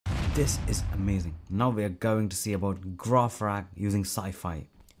This is amazing. Now we are going to see about GraphRAG using Sciphi.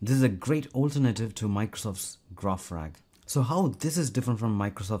 This is a great alternative to Microsoft's GraphRAG. So how this is different from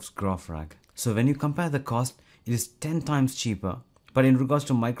Microsoft's GraphRAG? So when you compare the cost, it is 10 times cheaper, but in regards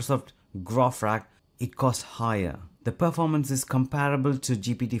to Microsoft GraphRAG, it costs higher. The performance is comparable to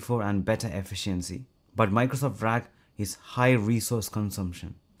GPT-4 and better efficiency, but Microsoft RAG is high resource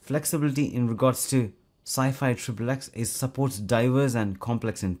consumption. Flexibility in regards to Sciphi Triplex supports diverse and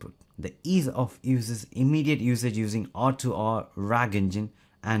complex input. The ease of use is immediate usage using R2R RAG engine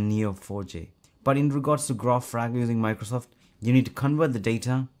and Neo4j. But in regards to GraphRAG using Microsoft, you need to convert the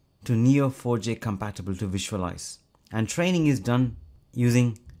data to Neo4j compatible to visualize. And training is done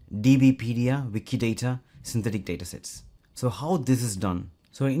using DBpedia, Wikidata, synthetic datasets. So how this is done?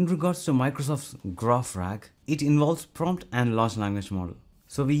 So in regards to Microsoft's GraphRAG, it involves prompt and large language model.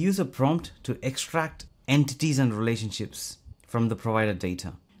 So we use a prompt to extract entities and relationships from the provided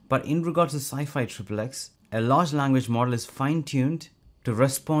data. But in regards to Sciphi Triplex, a large language model is fine-tuned to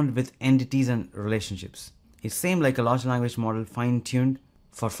respond with entities and relationships. It's same like a large language model fine-tuned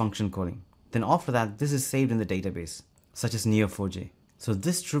for function calling. Then after that, this is saved in the database, such as Neo4j. So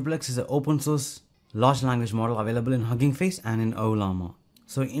this Triplex is an open source large language model available in Hugging Face and in Ollama.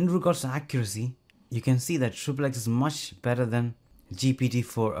 So in regards to accuracy, you can see that Triplex is much better than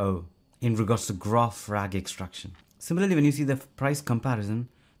GPT-4o in regards to GraphRAG extraction. Similarly, when you see the price comparison,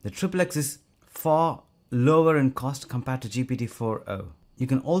 the Triplex is far lower in cost compared to GPT-4o. You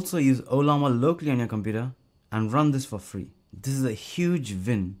can also use Ollama locally on your computer and run this for free. This is a huge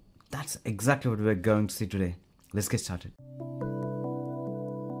win. That's exactly what we're going to see today. Let's get started.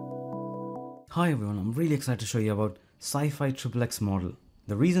 Hi everyone, I'm really excited to show you about Sciphi Triplex model.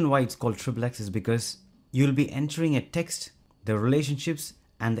 The reason why it's called Triplex is because you'll be entering a text, the relationships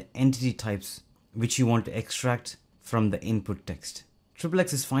and the entity types which you want to extract from the input text.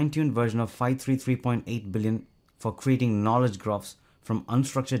 Triplex is fine-tuned version of 533.8 billion for creating knowledge graphs from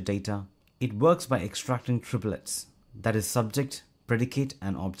unstructured data. It works by extracting triplets, that is subject, predicate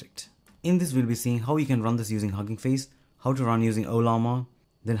and object. In this we'll be seeing how you can run this using Hugging Face, how to run using Ollama,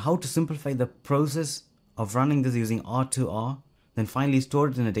 then how to simplify the process of running this using R2R, then finally store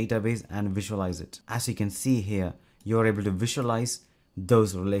it in a database and visualize it. As you can see here, you're able to visualize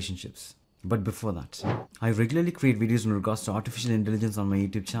those relationships. But before that, I regularly create videos in regards to artificial intelligence on my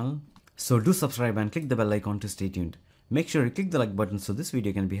YouTube channel. So do subscribe and click the bell icon to stay tuned. Make sure you click the like button so this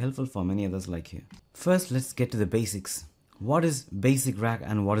video can be helpful for many others like you. First, let's get to the basics. What is basic RAG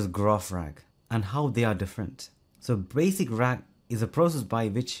and what is GraphRAG and how they are different? So basic RAG is a process by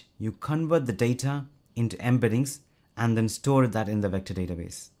which you convert the data into embeddings and then store that in the vector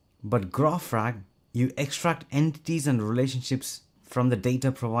database. But GraphRAG, you extract entities and relationships from the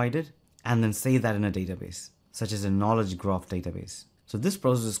data provided and then save that in a database, such as a knowledge graph database. So this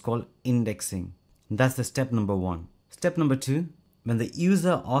process is called indexing. That's the step number one. Step number two, when the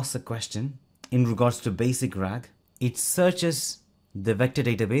user asks a question in regards to basic RAG, it searches the vector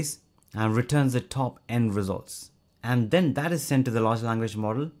database and returns the top end results. And then that is sent to the large language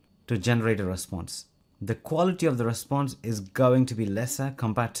model to generate a response. The quality of the response is going to be lesser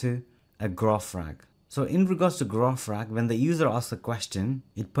compared to a GraphRAG. So in regards to GraphRAG, when the user asks a question,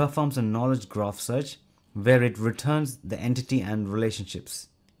 it performs a knowledge graph search where it returns the entity and relationships.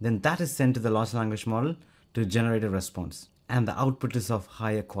 Then that is sent to the large language model to generate a response. And the output is of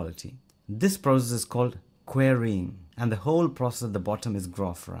higher quality. This process is called querying. And the whole process at the bottom is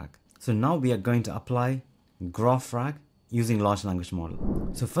GraphRAG. So now we are going to apply GraphRAG using large language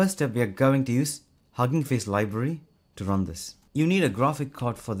model. So first step, we are going to use Hugging Face library to run this. You need a graphic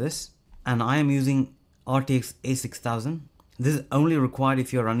card for this, and I am using RTX A6000. This is only required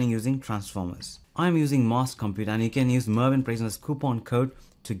if you're running using transformers. I am using Mars Compute, and you can use Mervin Price as coupon code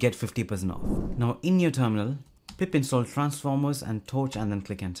to get 50% off. Now in your terminal, pip install transformers and torch and then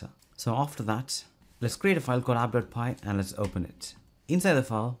click enter. So after that, let's create a file called app.py and let's open it. Inside the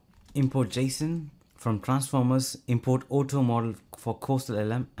file, import JSON from transformers, import auto model for coastal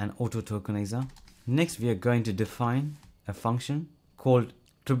LM and auto tokenizer. Next, we are going to define a function called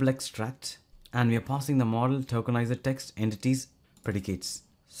TripleXtract, and we are passing the model, tokenizer, text, entities, predicates.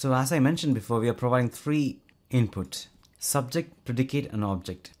 So as I mentioned before, we are providing three input: subject, predicate and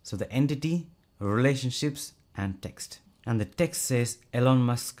object. So the entity, relationships and text. And the text says Elon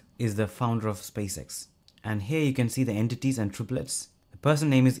Musk is the founder of SpaceX. And here you can see the entities and triplets. The person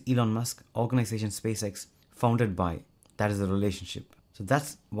name is Elon Musk, organization SpaceX, founded by. That is the relationship. So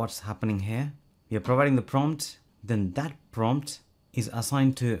that's what's happening here. We are providing the prompt, then that prompt is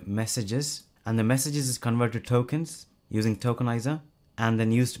assigned to messages, and the messages is converted to tokens using tokenizer, and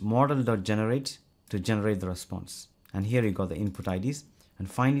then used model.generate to generate the response. And here you got the input IDs, And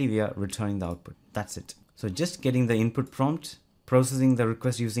finally, we are returning the output. That's it. So just getting the input prompt, processing the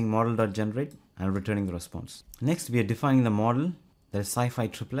request using model.generate, and returning the response. Next, we are defining the model, that is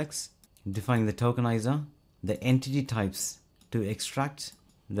Sciphi Triplex, defining the tokenizer, the entity types to extract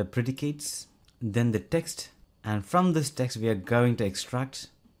the predicates, then the text, and from this text, we are going to extract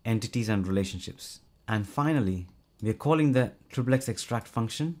entities and relationships. And finally, we are calling the triplex extract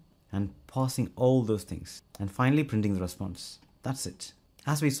function and passing all those things. And finally, printing the response. That's it.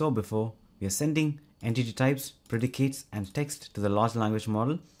 As we saw before, we are sending entity types, predicates, and text to the large language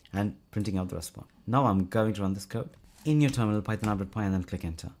model and printing out the response. Now I'm going to run this code. In your terminal, python app.py, and then click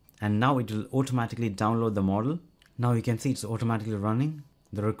enter. And now it will automatically download the model. Now you can see it's automatically running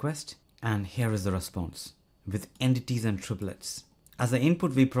the request. And here is the response with entities and triplets. As the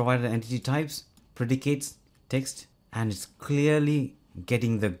input, we provided entity types, predicates, text, and it's clearly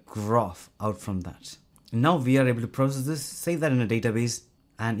getting the graph out from that. Now we are able to process this, save that in a database,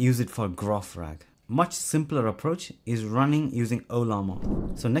 and use it for GraphRAG. Much simpler approach is running using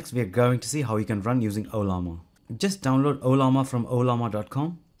Ollama. So next we are going to see how you can run using Ollama. Just download Ollama from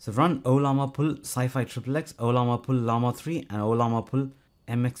ollama.com. So run Ollama pull Sciphi Triplex, Ollama pull Llama 3, and Ollama pull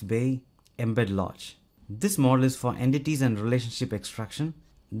MXBay embed large. This model is for entities and relationship extraction.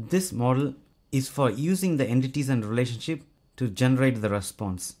 This model is for using the entities and relationship to generate the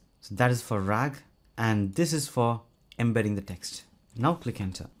response. So that is for RAG, and this is for embedding the text. Now click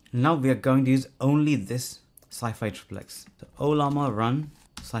enter. Now we are going to use only this Sciphi Triplex. So Ollama run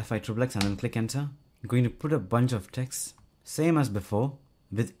Sciphi Triplex and then click enter. I'm going to put a bunch of text, same as before,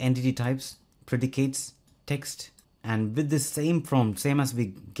 with entity types, predicates, text, and with the same prompt, same as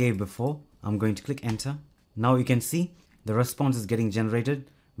we gave before, I'm going to click enter. Now you can see the response is getting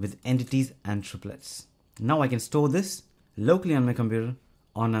generated with entities and triplets. Now I can store this locally on my computer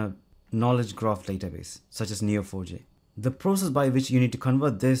on a knowledge graph database, such as Neo4j. The process by which you need to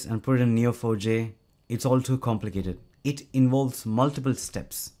convert this and put it in Neo4j, it's all too complicated. It involves multiple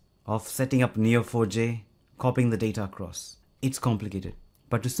steps of setting up Neo4j, copying the data across. It's complicated.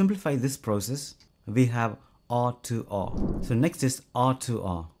 But to simplify this process, we have R2R. So next is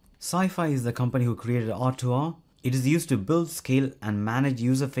R2R. Sciphi is the company who created R2R. It is used to build, scale, and manage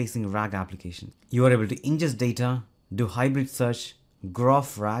user-facing RAG applications. You are able to ingest data, do hybrid search,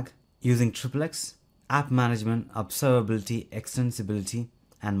 GraphRAG using triplex, app management, observability, extensibility,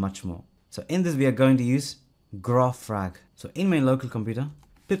 and much more. So in this, we are going to use GraphRAG. So in my local computer,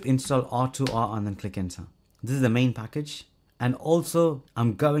 pip install R2R and then click enter. This is the main package. And also,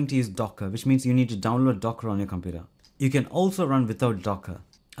 I'm going to use Docker, which means you need to download Docker on your computer. You can also run without Docker.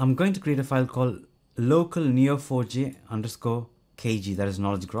 I'm going to create a file called local neo4j_kg, that is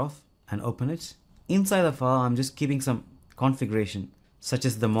knowledge graph, and open it. Inside the file, I'm just keeping some configuration, such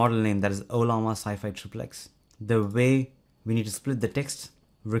as the model name, that is Ollama Sciphi Triplex. The way we need to split the text,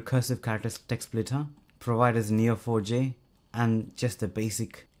 recursive character text splitter, provide as neo4j, and just the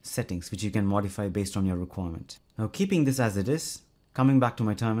basic settings, which you can modify based on your requirement. Now keeping this as it is, coming back to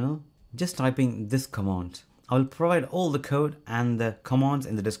my terminal, just typing this command. I will provide all the code and the commands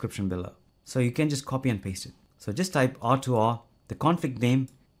in the description below. So you can just copy and paste it. So just type R2R. The config name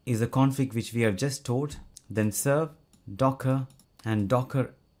is the config which we have just stored. Then serve, Docker, and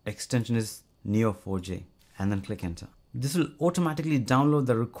Docker extension is neo4j. And then click enter. This will automatically download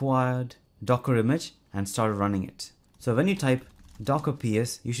the required Docker image and start running it. So when you type Docker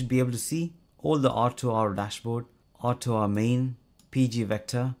PS, you should be able to see all the R2R dashboard, R2R main, PG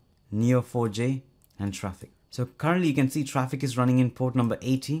vector, neo4j, and traffic. So currently you can see traffic is running in port number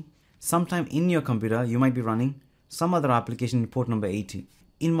 80. Sometime in your computer, you might be running some other application in port number 80.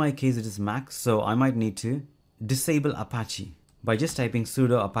 In my case, it is Mac, so I might need to disable Apache by just typing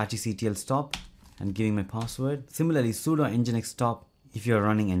sudo apache ctl stop and giving my password. Similarly, sudo nginx stop if you're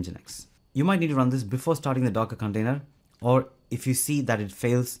running nginx. You might need to run this before starting the Docker container, or if you see that it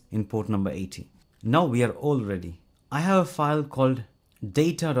fails in port number 80. Now we are all ready. I have a file called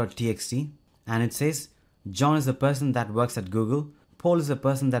data.txt, and it says John is a person that works at Google, Paul is a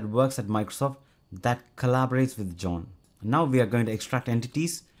person that works at Microsoft that collaborates with John. Now we are going to extract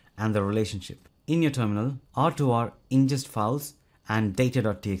entities and the relationship. In your terminal, R2R ingest files and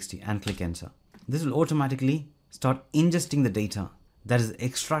data.txt and click enter. This will automatically start ingesting the data, that is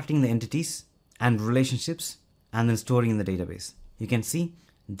extracting the entities and relationships and then storing in the database. You can see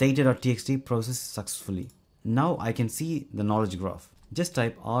data.txt processed successfully. Now I can see the knowledge graph. Just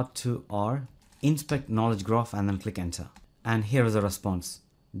type R2R inspect knowledge graph and then click enter. And here is the response.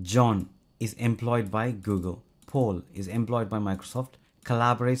 John is employed by Google. Paul is employed by Microsoft,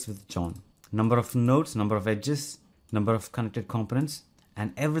 collaborates with John. Number of nodes, number of edges, number of connected components,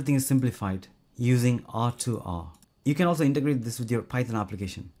 and everything is simplified using R2R. You can also integrate this with your Python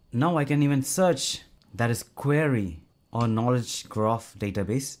application. Now I can even search, that is query or knowledge graph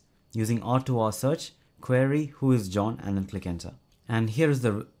database using R2R search, query who is John, and then click enter. And here is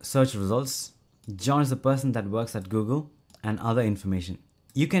the search results. John is the person that works at Google, and other information.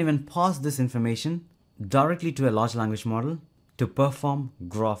 You can even pass this information directly to a large language model to perform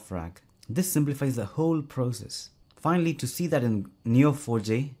GraphRAG. This simplifies the whole process. Finally, to see that in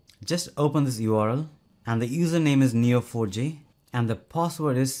Neo4j, just open this URL, and the username is Neo4j, and the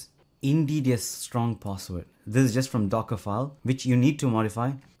password is indeed a strong password. This is just from Docker file, which you need to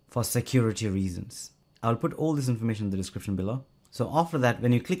modify for security reasons. I'll put all this information in the description below. So after that,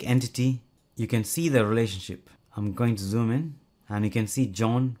 when you click entity, you can see the relationship. I'm going to zoom in, and you can see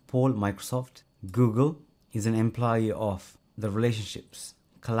John Paul Microsoft Google is an employee of the relationships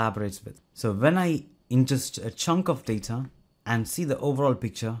collaborates with. So when I ingest a chunk of data and see the overall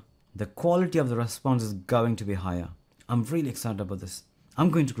picture, the quality of the response is going to be higher. I'm really excited about this. I'm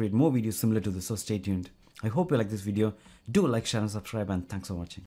going to create more videos similar to this, so stay tuned. I hope you like this video. Do like, share and subscribe, and thanks for watching.